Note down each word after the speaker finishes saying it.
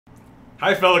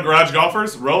Hi fellow garage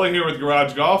golfers, Rolling here with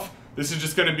Garage Golf. This is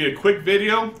just going to be a quick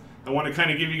video. I want to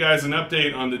kind of give you guys an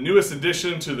update on the newest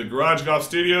addition to the Garage Golf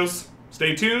Studios.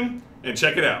 Stay tuned and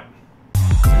check it out.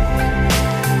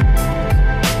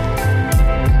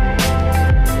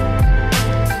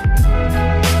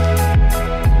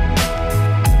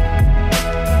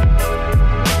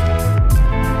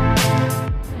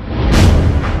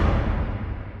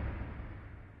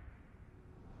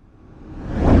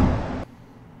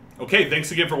 Okay,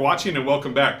 thanks again for watching and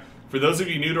welcome back. For those of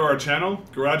you new to our channel,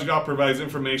 Garage Golf provides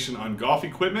information on golf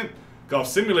equipment, golf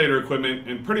simulator equipment,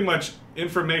 and pretty much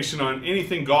information on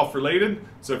anything golf related.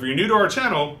 So if you're new to our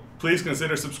channel, please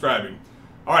consider subscribing.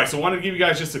 Alright, so I wanted to give you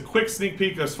guys just a quick sneak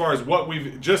peek as far as what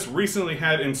we've just recently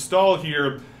had installed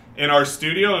here in our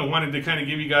studio, and wanted to kind of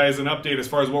give you guys an update as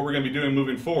far as what we're going to be doing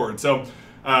moving forward. So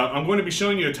I'm going to be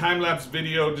showing you a time-lapse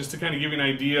video just to kind of give you an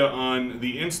idea on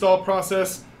the install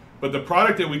process. But the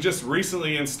product that we just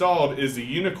recently installed is the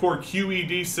Unicore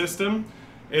QED system.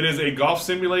 It is a golf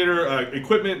simulator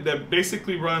equipment that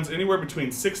basically runs anywhere between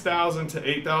 $6,000 to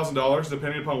 $8,000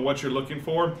 depending upon what you're looking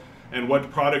for and what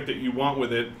product that you want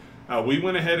with it. We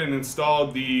went ahead and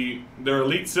installed their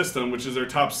Elite system, which is their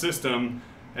top system,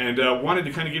 and wanted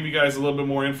to kind of give you guys a little bit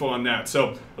more info on that.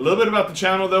 So a little bit about the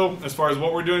channel though, as far as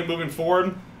what we're doing moving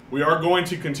forward. We are going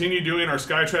to continue doing our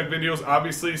SkyTrack videos.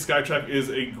 Obviously, SkyTrack is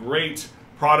a great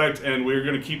product, and we're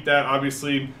going to keep that,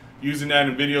 obviously, using that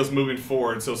in videos moving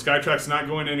forward. So SkyTrack's not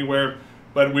going anywhere,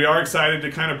 but we are excited to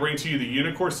kind of bring to you the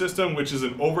Unicore system, which is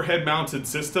an overhead mounted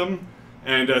system,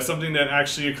 and something that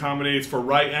actually accommodates for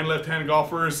right and left-hand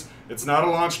golfers. It's not a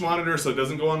launch monitor, so it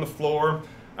doesn't go on the floor,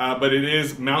 but it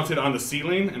is mounted on the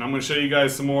ceiling, and I'm going to show you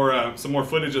guys some more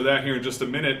footage of that here in just a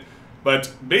minute.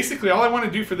 But basically, all I want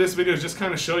to do for this video is just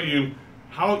kind of show you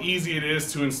how easy it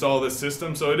is to install this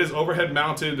system. So it is overhead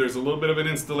mounted. There's a little bit of an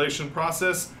installation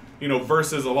process,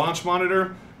 versus a launch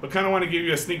monitor, but kind of want to give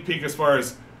you a sneak peek as far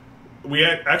as we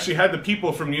actually had the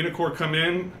people from Unicore come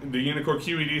in, the Unicore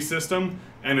QED system,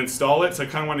 and install it. So I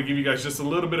kind of want to give you guys just a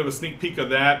little bit of a sneak peek of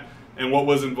that and what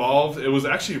was involved. It was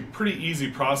actually a pretty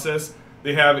easy process.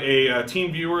 They have a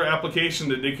TeamViewer application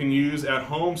that they can use at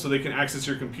home, so they can access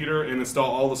your computer and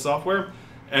install all the software.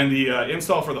 And the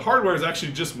install for the hardware is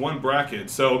actually just one bracket.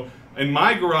 So in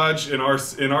my garage, in our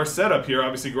setup here,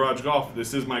 obviously Garage Golf,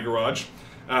 this is my garage,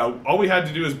 all we had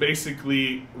to do is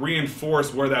basically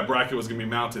reinforce where that bracket was going to be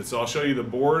mounted. So I'll show you the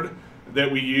board that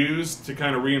we used to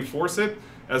kind of reinforce it,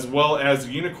 as well as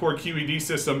the Unicore QED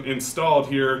system installed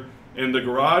here in the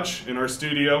garage, in our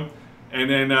studio. And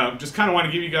then just kind of want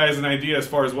to give you guys an idea as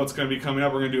far as what's going to be coming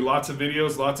up. We're going to do lots of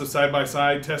videos, lots of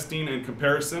side-by-side testing and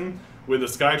comparison with the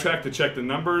SkyTrack to check the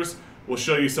numbers. We'll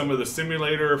show you some of the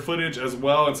simulator footage as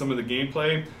well and some of the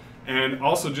gameplay. And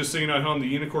also, just so you know at home,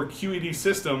 the Unicore QED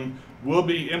system will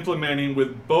be implementing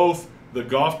with both the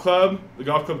Golf Club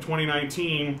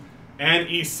 2019, and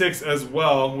E6 as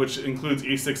well, which includes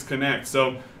E6 Connect.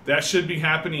 So that should be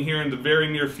happening here in the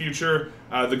very near future.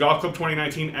 The Golf Club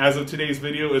 2019, as of today's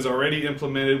video, is already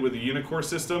implemented with the Unicore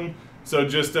system. So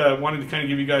just wanted to kind of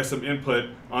give you guys some input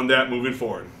on that moving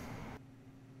forward.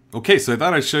 Okay, so I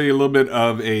thought I'd show you a little bit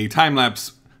of a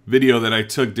time-lapse video that I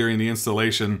took during the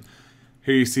installation.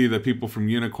 Here you see the people from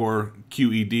Unicore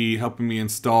QED helping me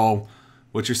install.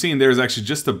 What you're seeing there is actually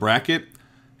just a bracket,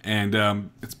 and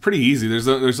it's pretty easy.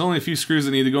 There's only a few screws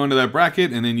that need to go into that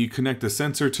bracket, and then you connect the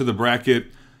sensor to the bracket,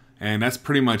 and that's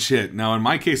pretty much it. Now in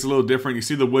my case, a little different. You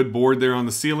see the wood board there on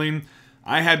the ceiling.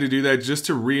 I had to do that just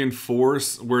to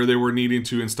reinforce where they were needing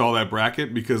to install that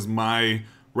bracket, because my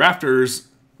rafters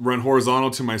run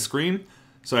horizontal to my screen.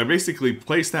 So I basically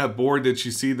placed that board that you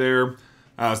see there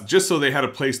just so they had a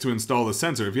place to install the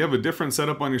sensor. If you have a different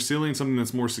setup on your ceiling, something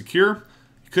that's more secure,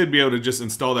 you could be able to just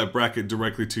install that bracket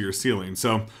directly to your ceiling.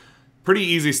 So pretty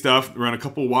easy stuff. Run a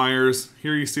couple wires.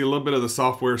 Here you see a little bit of the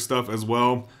software stuff as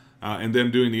well, and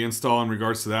them doing the install in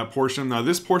regards to that portion. Now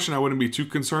this portion I wouldn't be too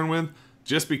concerned with,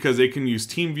 just because they can use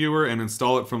TeamViewer and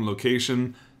install it from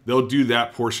location. They'll do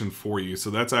that portion for you. So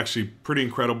that's actually pretty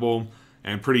incredible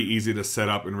and pretty easy to set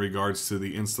up in regards to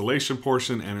the installation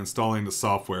portion and installing the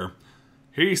software.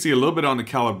 Here you see a little bit on the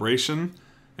calibration,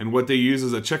 and what they use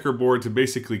is a checkerboard to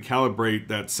basically calibrate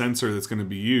that sensor that's going to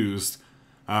be used,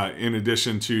 in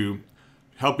addition to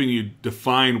helping you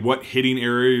define what hitting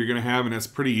area you're going to have. And that's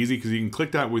pretty easy because you can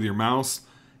click that with your mouse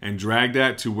and drag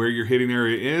that to where your hitting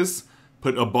area is,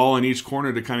 put a ball in each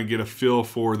corner to kind of get a feel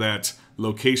for that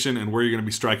location and where you're going to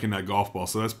be striking that golf ball.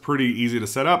 So that's pretty easy to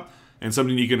set up and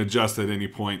something you can adjust at any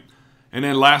point. And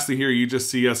then lastly here, you just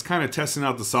see us kind of testing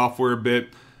out the software a bit,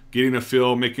 getting a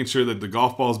feel, making sure that the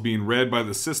golf ball is being read by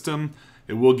the system,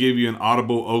 It will give you an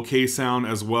audible OK sound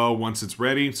as well once it's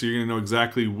ready, so you're going to know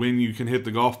exactly when you can hit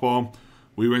the golf ball.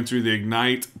 We went through the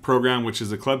Ignite program, which is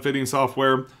the club fitting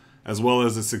software, as well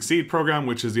as the Succeed program,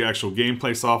 which is the actual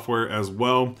gameplay software as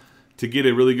well, to get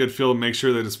a really good feel and make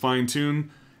sure that it's fine-tuned.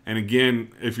 And again,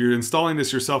 if you're installing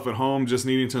this yourself at home, just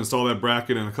needing to install that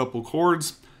bracket and a couple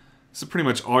cords, this is pretty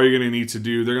much all you're going to need to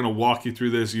do. They're going to walk you through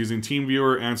this using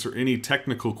TeamViewer, answer any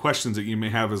technical questions that you may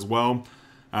have as well.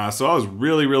 So I was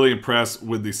really impressed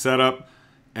with the setup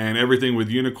and everything with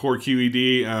Unicore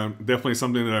QED. Definitely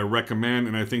something that I recommend,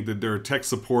 and I think that their tech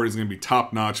support is going to be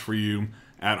top-notch for you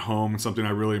at home. Something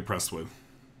I'm really impressed with.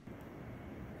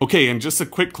 Okay, and just a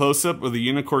quick close-up of the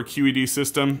Unicore QED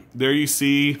system. There you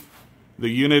see the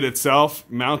unit itself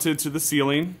mounted to the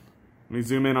ceiling. Let me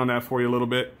zoom in on that for you a little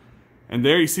bit. And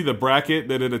there you see the bracket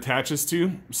that it attaches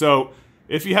to. So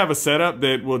if you have a setup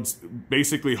that would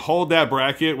basically hold that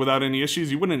bracket without any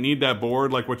issues, you wouldn't need that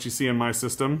board like what you see in my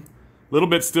system. A little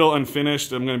bit still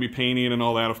unfinished. I'm going to be painting and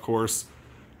all that, of course.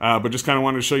 But just kind of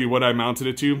wanted to show you what I mounted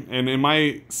it to. And in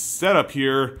my setup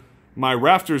here, my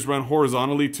rafters run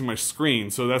horizontally to my screen.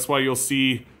 So that's why you'll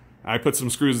see I put some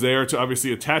screws there to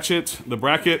obviously attach it, the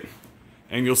bracket.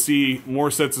 And you'll see more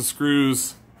sets of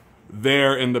screws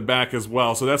there in the back as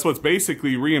well. So that's what's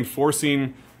basically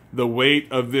reinforcing the weight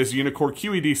of this Unicore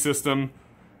QED system.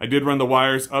 I did run the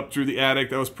wires up through the attic.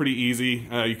 That was pretty easy.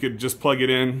 You could just plug it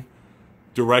in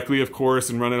directly, of course,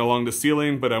 and run it along the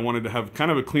ceiling, but I wanted to have kind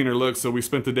of a cleaner look, so we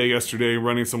spent the day yesterday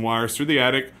running some wires through the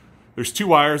attic. There's two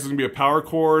wires. There's going to be a power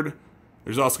cord.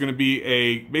 There's also going to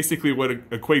be basically what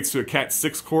equates to a Cat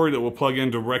 6 cord that will plug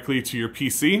in directly to your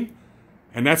PC.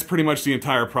 And that's pretty much the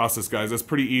entire process, guys. That's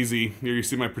pretty easy. Here you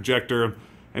see my projector,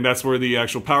 and that's where the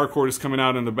actual power cord is coming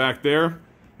out in the back there.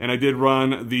 And I did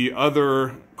run the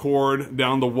other cord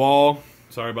down the wall.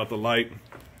 Sorry about the light.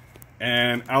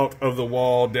 And out of the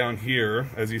wall down here,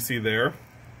 as you see there,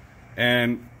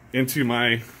 and into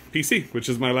my PC, which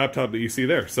is my laptop that you see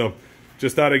there. So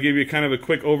just thought I'd give you kind of a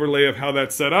quick overlay of how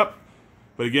that's set up.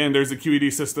 But again, there's the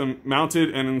QED system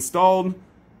mounted and installed.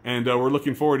 And we're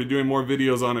looking forward to doing more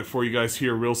videos on it for you guys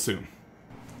here real soon.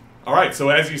 All right, so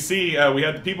as you see, we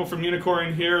had the people from Unicore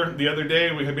in here the other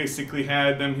day. We had basically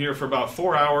had them here for about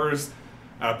 4 hours,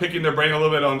 picking their brain a little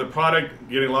bit on the product,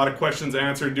 getting a lot of questions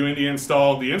answered, doing the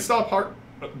install. The install part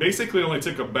basically only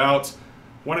took about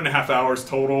 1.5 hours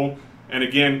total. And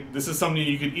again, this is something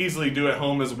you could easily do at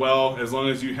home as well, as long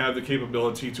as you have the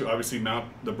capability to obviously mount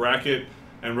the bracket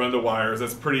and run the wires.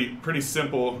 That's pretty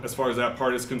simple as far as that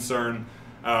part is concerned.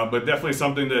 But definitely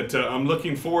something that I'm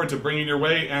looking forward to bringing your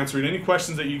way, answering any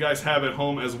questions that you guys have at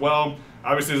home as well.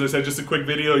 Obviously, as I said, just a quick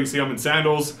video. You see I'm in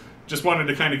sandals. Just wanted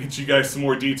to kind of get you guys some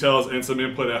more details and some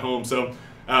input at home. So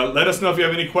let us know if you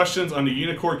have any questions on the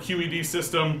Unicore QED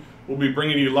system. We'll be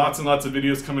bringing you lots and lots of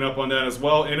videos coming up on that as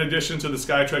well, in addition to the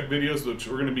SkyTrak videos, which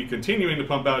we're going to be continuing to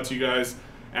pump out to you guys,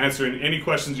 answering any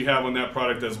questions you have on that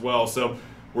product as well. So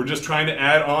we're just trying to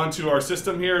add on to our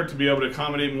system here to be able to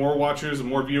accommodate more watchers and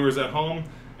more viewers at home,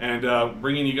 and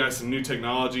bringing you guys some new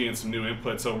technology and some new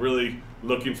input. So really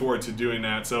looking forward to doing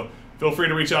that. So feel free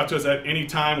to reach out to us at any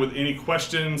time with any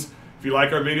questions. If you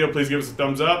like our video, please give us a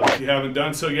thumbs up. If you haven't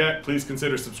done so yet, please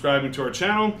consider subscribing to our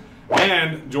channel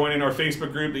and joining our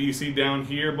Facebook group that you see down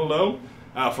here below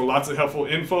for lots of helpful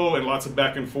info and lots of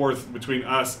back and forth between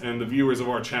us and the viewers of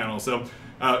our channel. So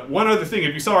one other thing,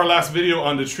 if you saw our last video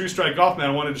on the TrueStrike golf mat,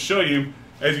 I wanted to show you,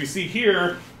 as you see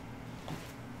here,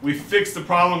 we fixed the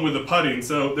problem with the putting.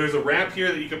 So there's a ramp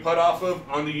here that you can putt off of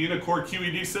on the Unicore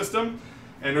QED system,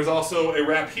 and there's also a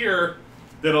ramp here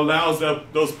that allows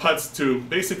those putts to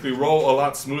basically roll a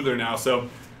lot smoother now. So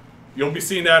you'll be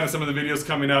seeing that in some of the videos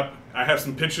coming up. I have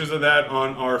some pictures of that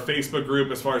on our Facebook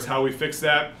group as far as how we fix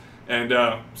that. And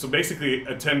so basically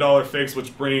a $10 fix,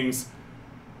 which brings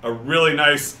a really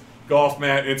nice golf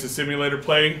mat into simulator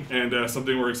play, and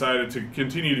something we're excited to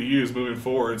continue to use moving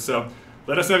forward. So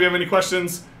let us know if you have any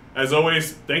questions. As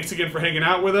always, thanks again for hanging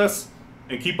out with us,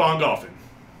 and keep on golfing.